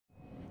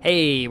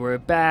Hey, we're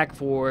back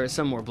for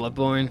some more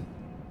Bloodborne.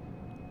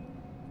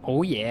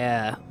 Oh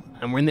yeah,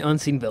 and we're in the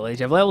Unseen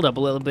Village. I've leveled up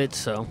a little bit,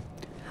 so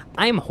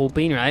I'm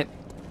hoping, right?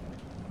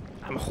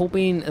 I'm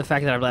hoping the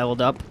fact that I've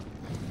leveled up.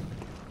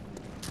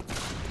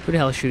 Who the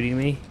hell is shooting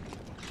me?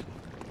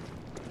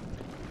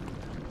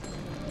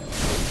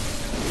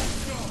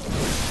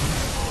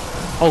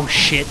 Oh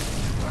shit.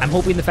 I'm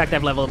hoping the fact that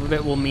I've leveled up a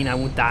bit will mean I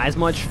won't die as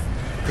much.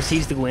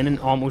 Proceeds to go in and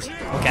almost...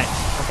 Okay,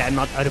 I'm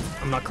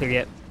not clear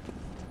yet.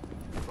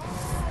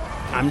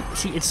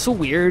 See, it's so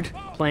weird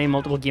playing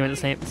multiple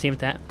games at the same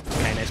time.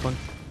 Okay, nice one.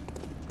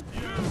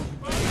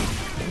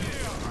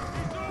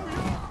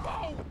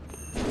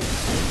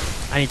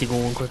 I need to go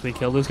and quickly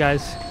kill those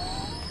guys.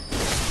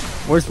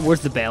 Where's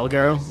the bell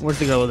girl? Where's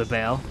the girl with the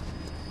bell?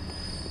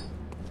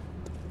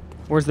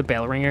 Where's the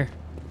bell ringer?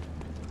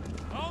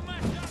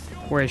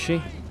 Where is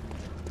she?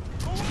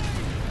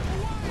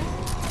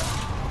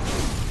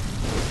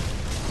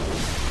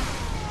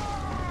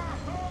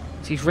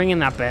 She's ringing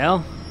that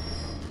bell.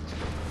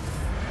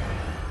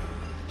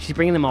 She's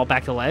bringing them all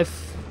back to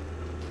life.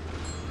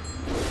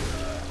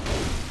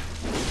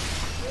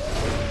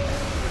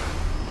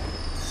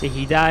 See,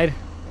 he died.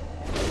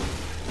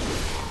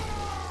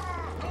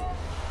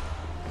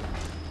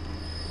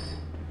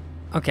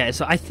 Okay,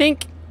 so I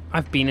think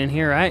I've been in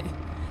here, right?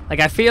 Like,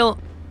 I feel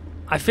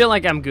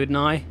like I'm good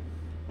now.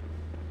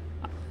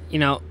 You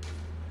know,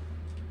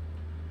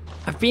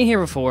 I've been here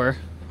before.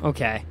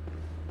 Okay,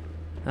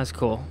 that's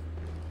cool.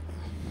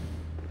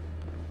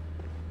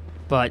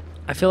 But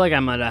I feel like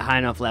I'm at a high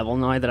enough level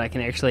now that I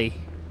can actually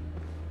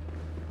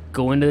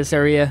go into this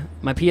area.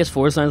 My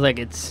PS4 sounds like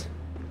it's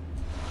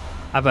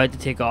about to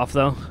take off,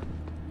 though.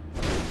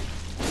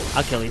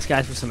 I'll kill these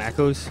guys for some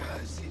echoes.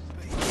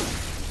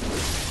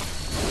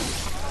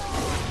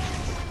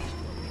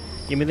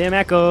 Give me them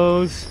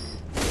echoes.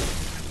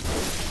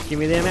 Give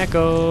me them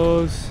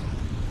echoes.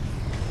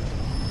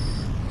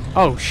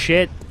 Oh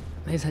shit.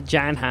 His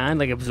giant hand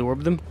like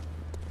absorbed them.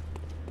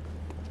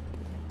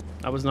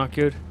 That was not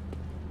good.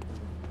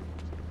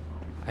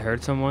 I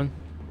heard someone.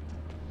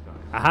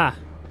 Aha!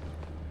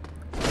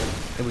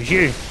 It was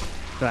you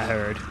that I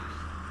heard.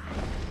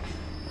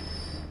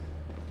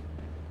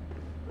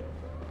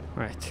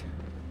 Right.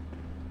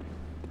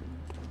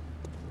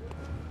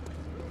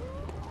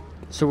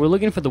 So we're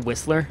looking for the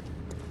Whistler.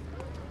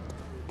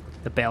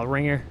 The bell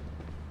ringer.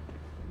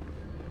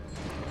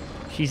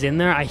 She's in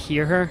there. I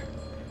hear her.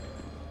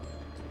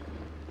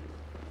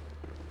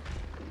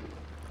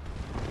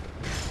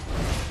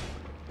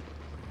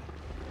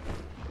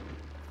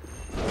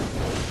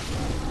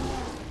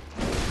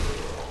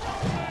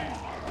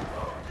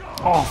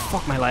 Oh,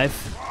 fuck my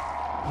life.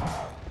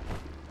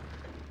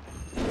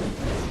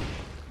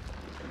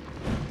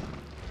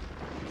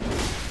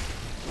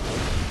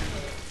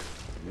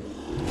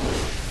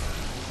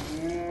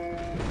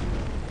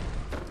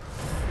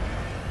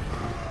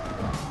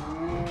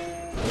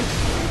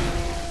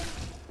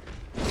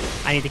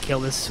 I need to kill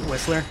this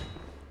Whistler.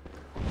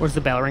 Where's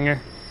the bell ringer?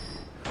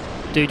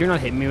 Dude, you're not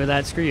hitting me with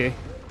that. Screw you.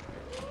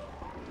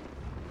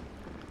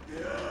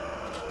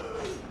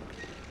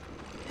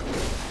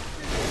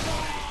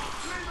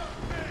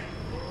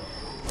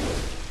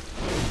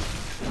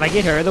 If I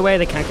get her out of the way,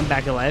 they can't come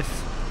back to life.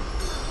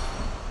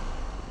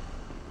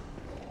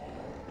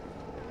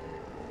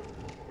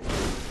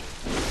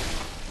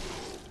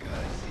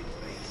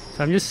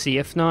 So I'm just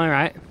safe now,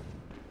 right?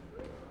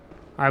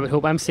 I would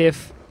hope I'm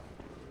safe.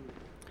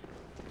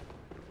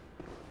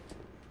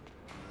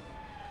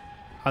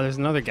 Oh, there's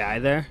another guy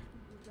there.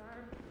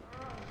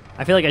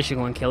 I feel like I should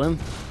go and kill him.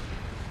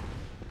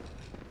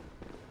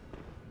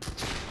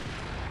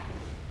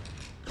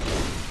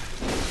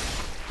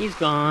 He's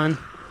gone.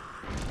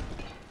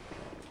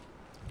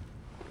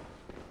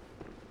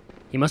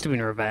 He must have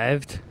been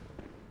revived.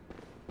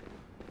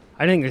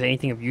 I don't think there's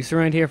anything of use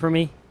around here for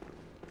me.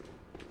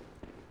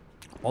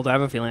 Although I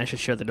have a feeling I should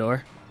shut the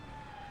door.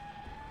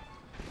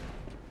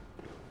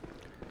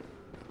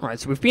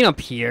 Alright, so we've been up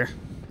here.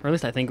 Or at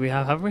least I think we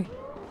have we?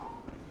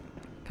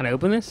 Can I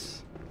open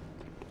this?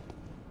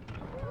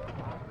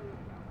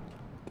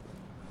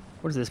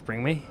 Where does this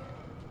bring me?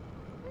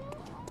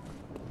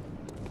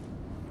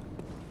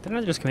 Didn't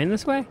I just come in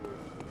this way?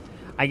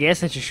 I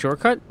guess it's a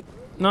shortcut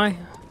now.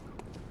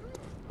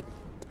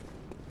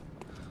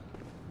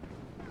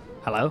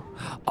 Hello?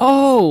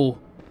 Oh!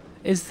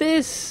 Is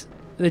this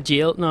the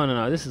jail?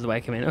 No. This is the way I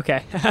came in.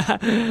 Okay.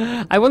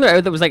 I wonder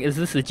if that was like, is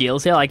this the jail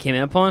cell I came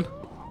in upon?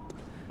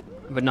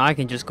 But now I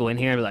can just go in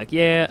here and be like,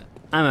 yeah,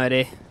 I'm out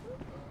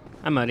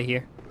of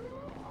here.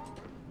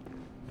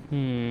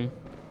 You're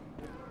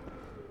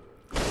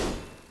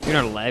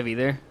not alive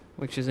either,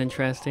 which is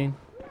interesting.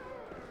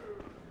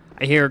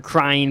 I hear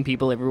crying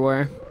people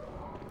everywhere.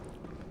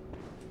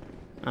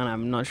 And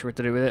I'm not sure what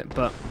to do with it,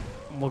 but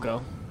we'll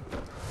go.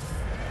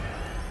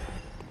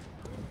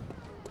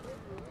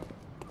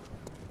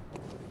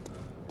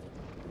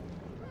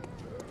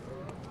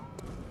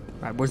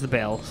 Alright, where's the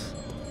bells?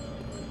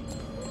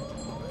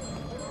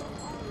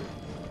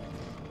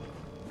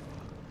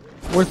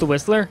 Where's the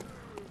Whistler?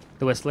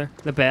 The Whistler.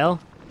 The bell.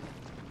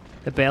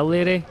 The bell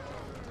lady.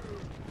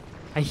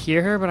 I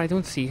hear her, but I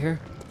don't see her.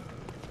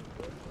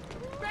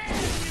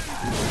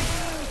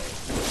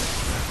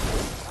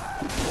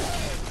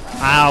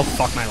 Ow,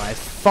 fuck my life.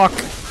 Fuck.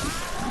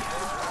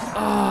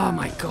 Oh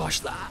my gosh,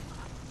 that.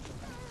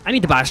 I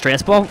need to buy a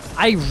stress ball.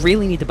 I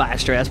really need to buy a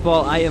stress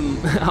ball. I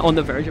am on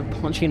the verge of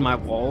punching my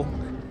wall.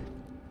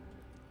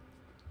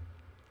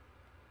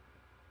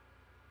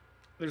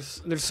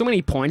 There's so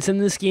many points in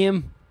this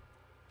game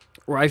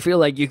where I feel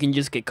like you can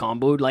just get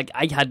comboed. Like,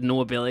 I had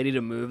no ability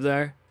to move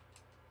there.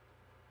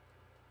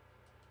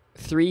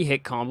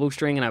 3-hit combo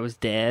string and I was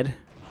dead.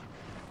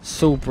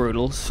 So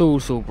brutal. So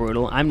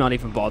brutal. I'm not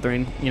even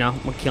bothering, you know,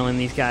 with killing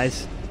these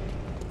guys.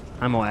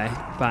 I'm away.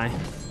 Bye.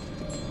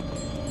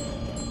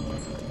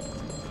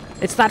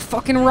 It's that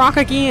fucking rock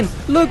again.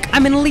 Look,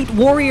 I'm an elite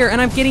warrior and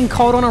I'm getting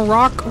caught on a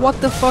rock. What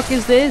the fuck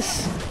is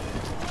this?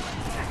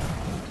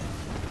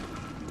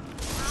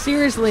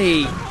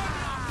 Seriously.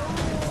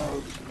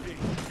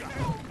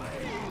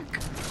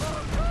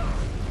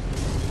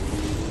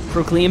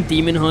 Proclaimed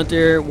demon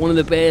hunter, one of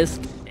the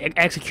best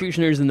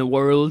executioners in the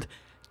world,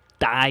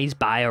 dies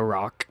by a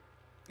rock.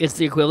 It's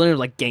the equivalent of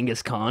like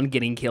Genghis Khan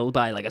getting killed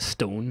by like a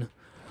stone.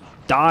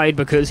 Died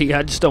because he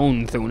had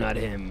stone thrown at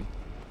him.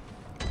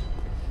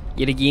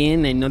 Yet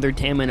again, another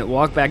 10-minute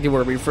walk back to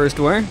where we first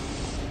were.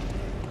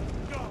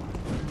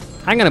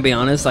 I'm gonna be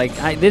honest, like,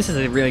 this is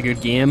a really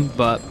good game,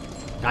 but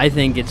I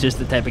think it's just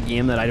the type of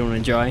game that I don't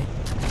enjoy.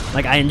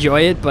 Like, I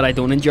enjoy it, but I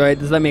don't enjoy it.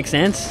 Does that make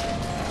sense?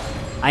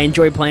 I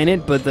enjoy playing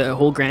it, but the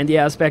whole grandy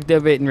aspect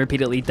of it and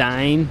repeatedly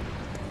dying,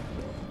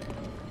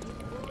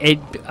 it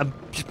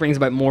just brings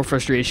about more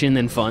frustration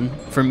than fun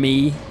for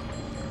me.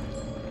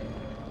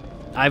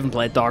 I haven't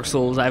played Dark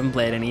Souls, I haven't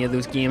played any of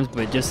those games,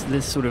 but just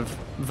this sort of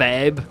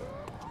vibe,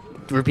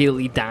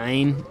 repeatedly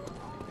dying,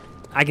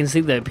 I can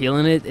see the appeal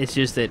in it. It's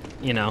just that,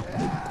 you know,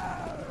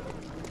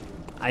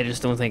 I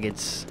just don't think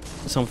it's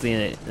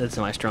something that's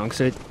my strong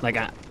suit. Like,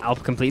 I'll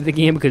complete the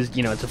game because,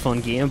 you know, it's a fun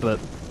game, but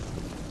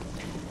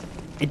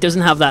it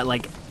doesn't have that,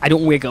 like, I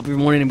don't wake up every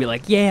morning and be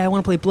like, yeah, I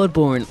want to play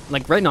Bloodborne.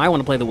 Like, right now I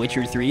want to play The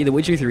Witcher 3. The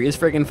Witcher 3 is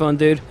freaking fun,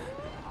 dude.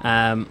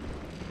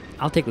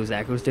 I'll take those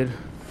echoes, dude.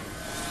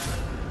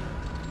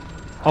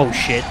 Oh,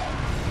 shit.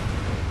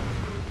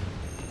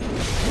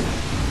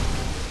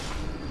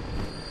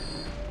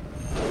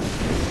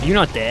 You're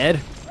not dead?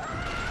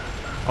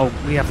 Oh,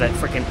 we have that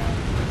freaking...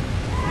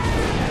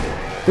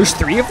 There's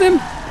 3 of them?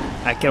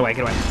 Alright, get away,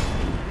 get away.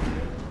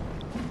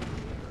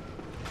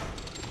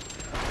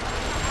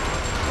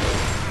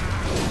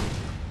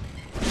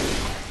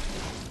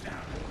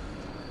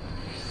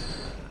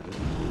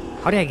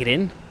 How did I get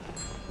in?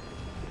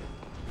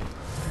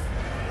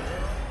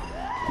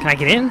 Can I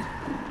get in?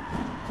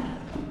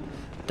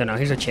 Don't know,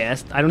 here's a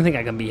chest. I don't think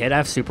I can be hit. I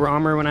have super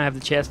armor when I have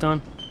the chest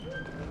on.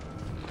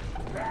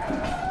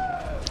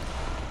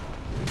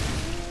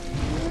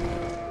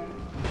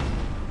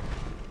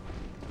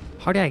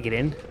 How did I get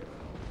in?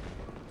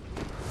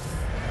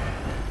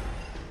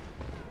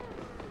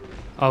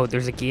 Oh,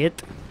 there's a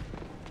gate.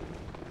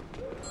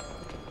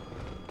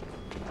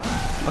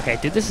 Okay,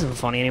 dude, this isn't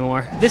funny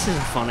anymore. This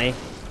isn't funny.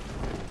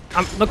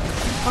 Look,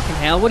 fucking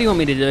hell, what do you want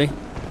me to do?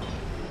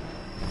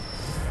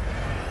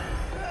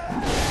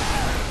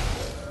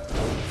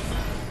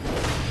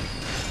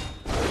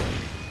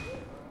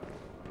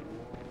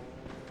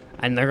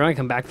 And they're gonna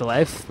come back to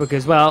life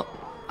because, well,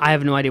 I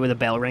have no idea where the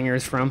bell ringer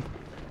is from.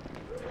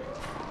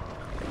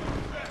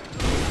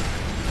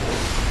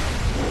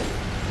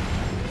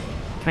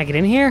 Can I get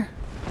in here?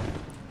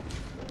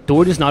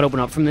 Door does not open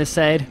up from this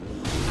side.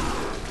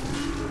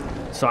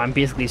 So I'm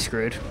basically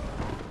screwed.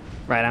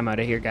 Right, I'm out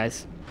of here,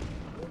 guys.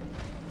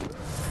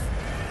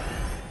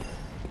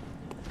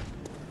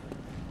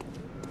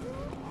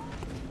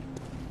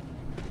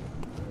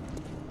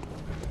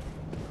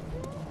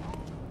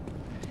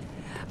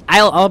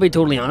 I'll be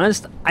totally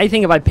honest. I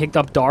think if I picked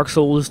up Dark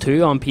Souls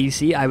 2 on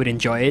PC, I would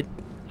enjoy it.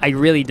 I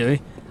really do.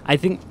 I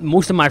think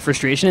most of my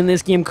frustration in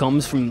this game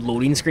comes from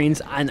loading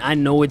screens, and I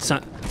know it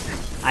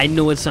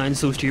sounds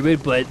so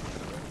stupid, but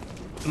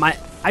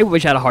I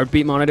wish I had a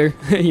heartbeat monitor.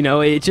 You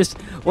know, it's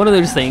just one of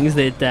those things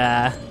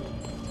that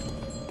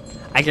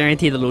I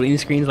guarantee the loading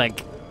screens,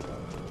 like,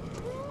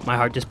 my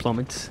heart just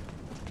plummets.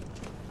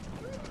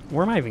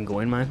 Where am I even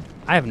going, man?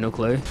 I have no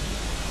clue.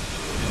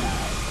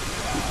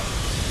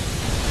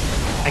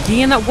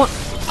 Again, that one.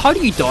 How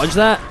do you dodge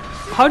that?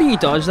 How do you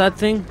dodge that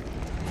thing?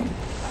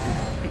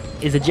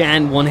 Is a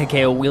giant one-hit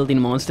KO wielding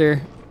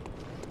monster.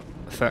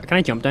 Can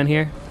I jump down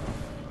here?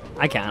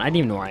 I can. I don't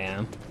even know where I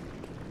am.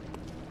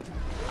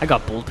 I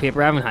got bolt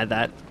paper. I haven't had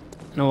that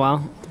in a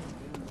while.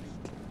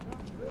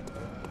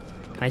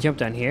 Can I jump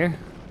down here?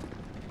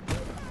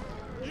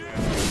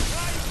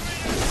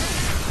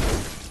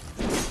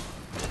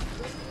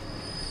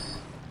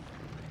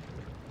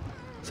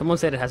 Someone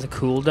said it has a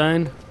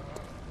cooldown.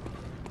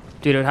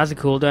 Dude, it has a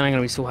cooldown. I'm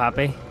gonna be so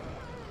happy.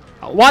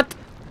 What?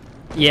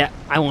 Yeah,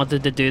 I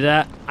wanted to do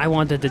that. I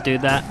wanted to do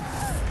that.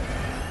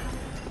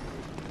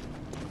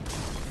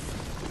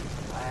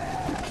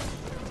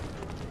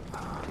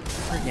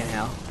 Freaking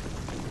hell.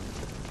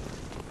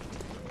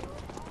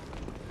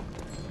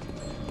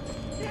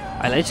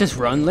 Alright, let's just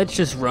run. Let's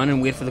just run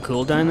and wait for the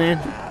cooldown then.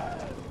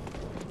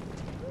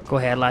 Go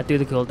ahead, lad. Do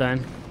the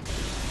cooldown.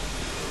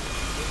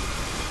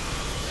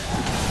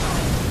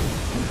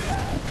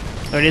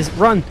 There it is.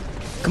 Run.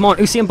 Come on,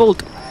 Usain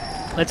Bolt.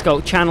 Let's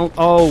go. Channel.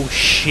 Oh,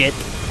 shit.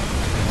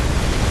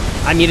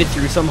 I made it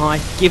through somehow.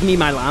 Give me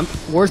my lamp.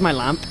 Where's my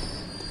lamp?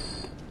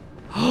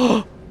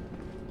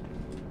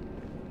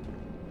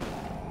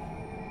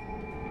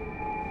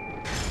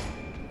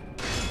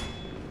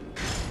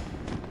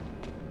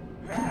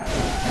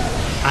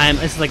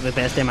 This is like the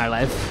best day of my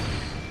life.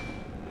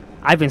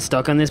 I've been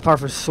stuck on this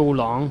part for so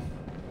long.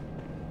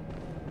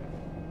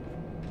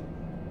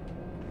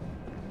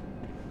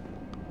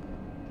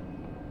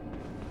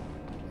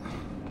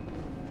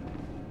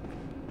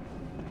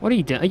 What are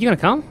you doing? Are you gonna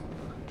come?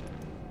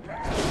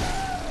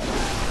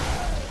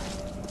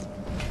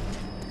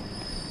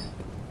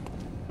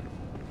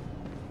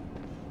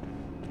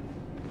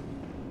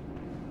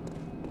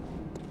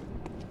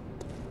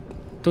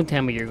 Don't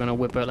tell me you're gonna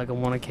whip out like a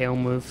 1 KO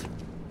move.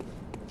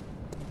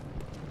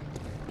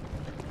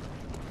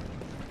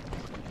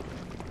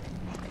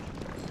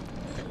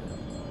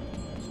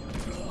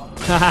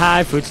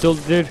 Haha, footstool,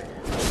 dude.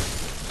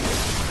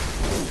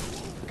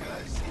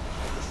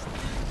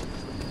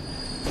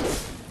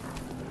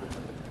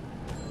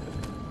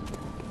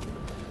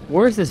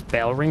 Where's this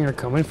bell ringer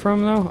coming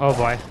from, though? Oh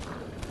boy.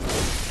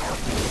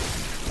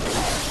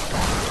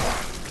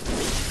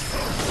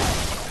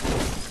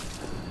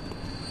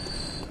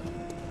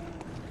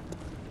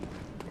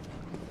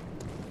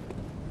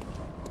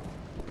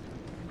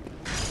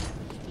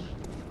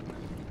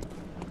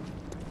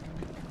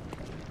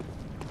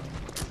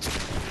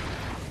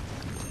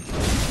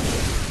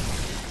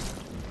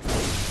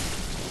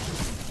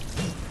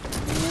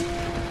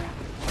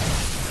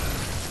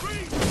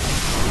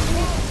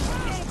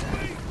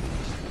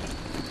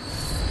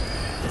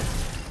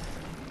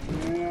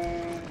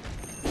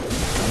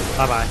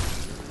 Bye-bye.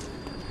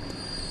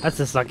 That's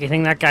the sucky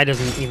thing. That guy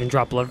doesn't even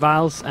drop blood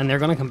vials, and they're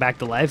gonna come back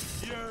to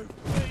life.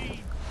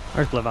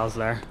 Where's blood vials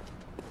there?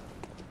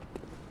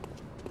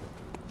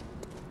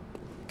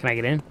 Can I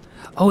get in?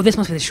 Oh, this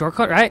must be the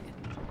shortcut, right?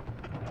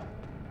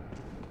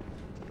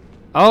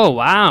 Oh,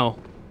 wow.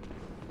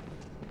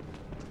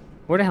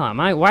 Where the hell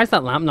am I? Why is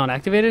that lamp not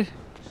activated?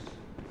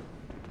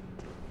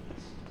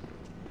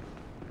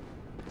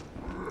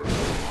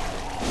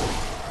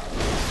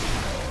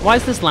 Why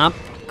is this lamp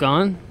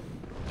gone?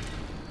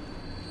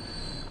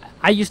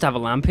 I used to have a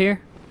lamp here.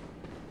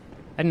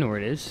 I don't know where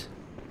it is.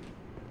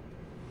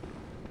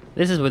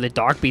 This is where the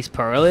Dark Beast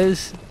Pearl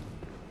is.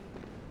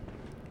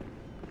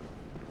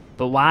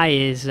 But why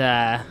is,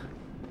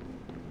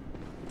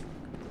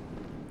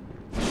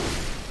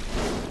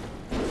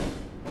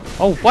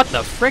 Oh, what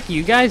the frick,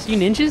 you guys? You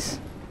ninjas?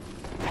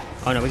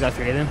 Oh no, we got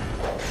 3 of them.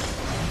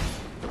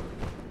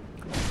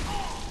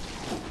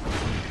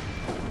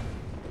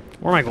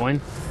 Where am I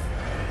going?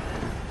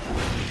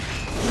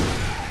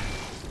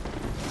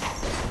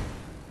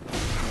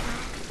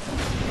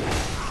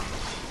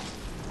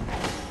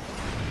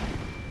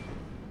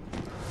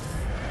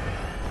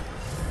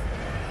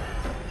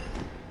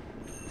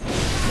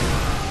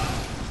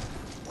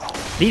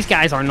 These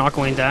guys are not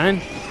going down.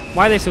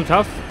 Why are they so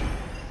tough?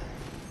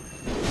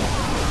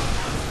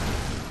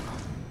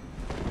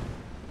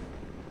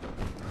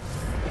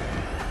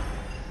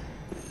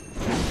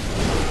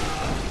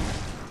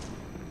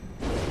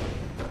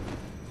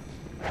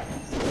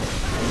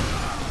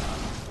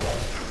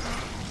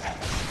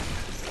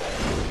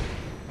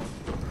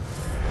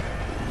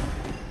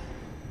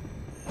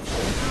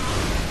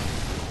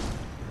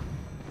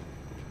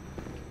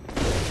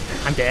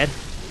 I'm dead.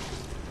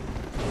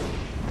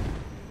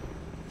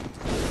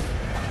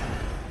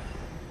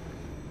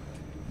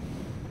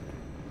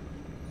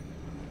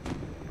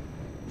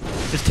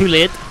 Just too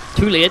late.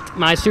 Too late.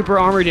 My super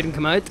armor didn't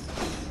come out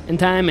in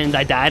time and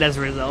I died as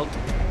a result.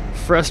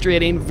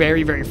 Frustrating.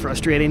 Very, very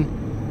frustrating.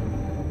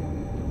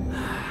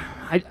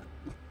 I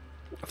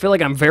feel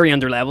like I'm very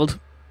underleveled.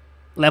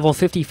 Level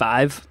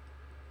 55.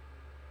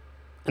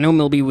 I know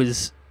Milby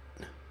was...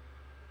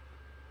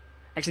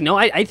 Actually, no,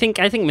 I think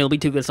Milby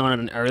took this on at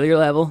an earlier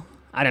level.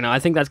 I don't know. I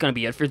think that's going to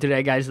be it for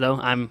today, guys, though.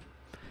 I'm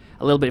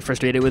a little bit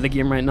frustrated with the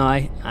game right now.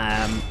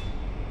 I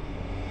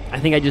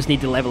think I just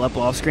need to level up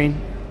off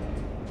screen.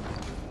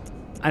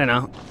 I don't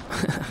know.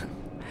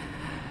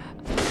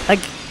 Like,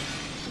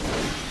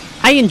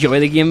 I enjoy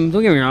the game,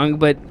 don't get me wrong,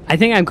 but I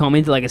think I'm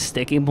coming to like a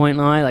sticking point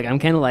now. Like, I'm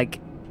kind of like...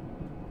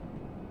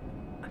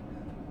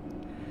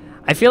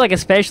 I feel like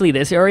especially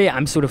this area,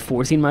 I'm sort of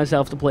forcing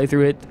myself to play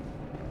through it.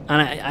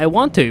 And I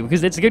want to,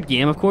 because it's a good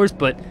game, of course,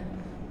 but...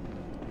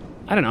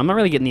 I don't know, I'm not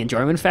really getting the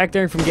enjoyment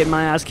factor from getting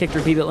my ass kicked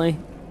repeatedly.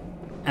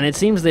 And it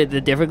seems that the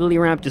difficulty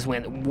ramp just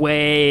went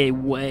way,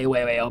 way,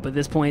 way, way up at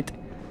this point.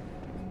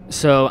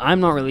 So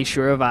I'm not really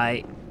sure if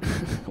I...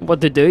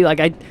 what to do.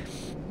 Like,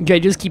 do I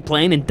just keep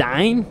playing and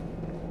dying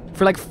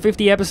for like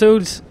 50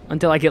 episodes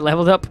until I get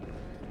leveled up?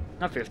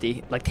 Not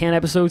 50, like 10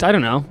 episodes? I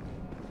don't know.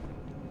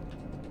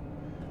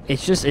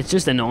 It's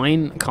just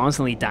annoying,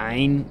 constantly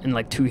dying in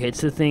like 2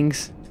 hits to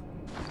things.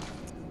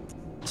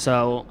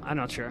 So I'm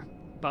not sure,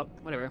 but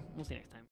whatever. We'll see next time.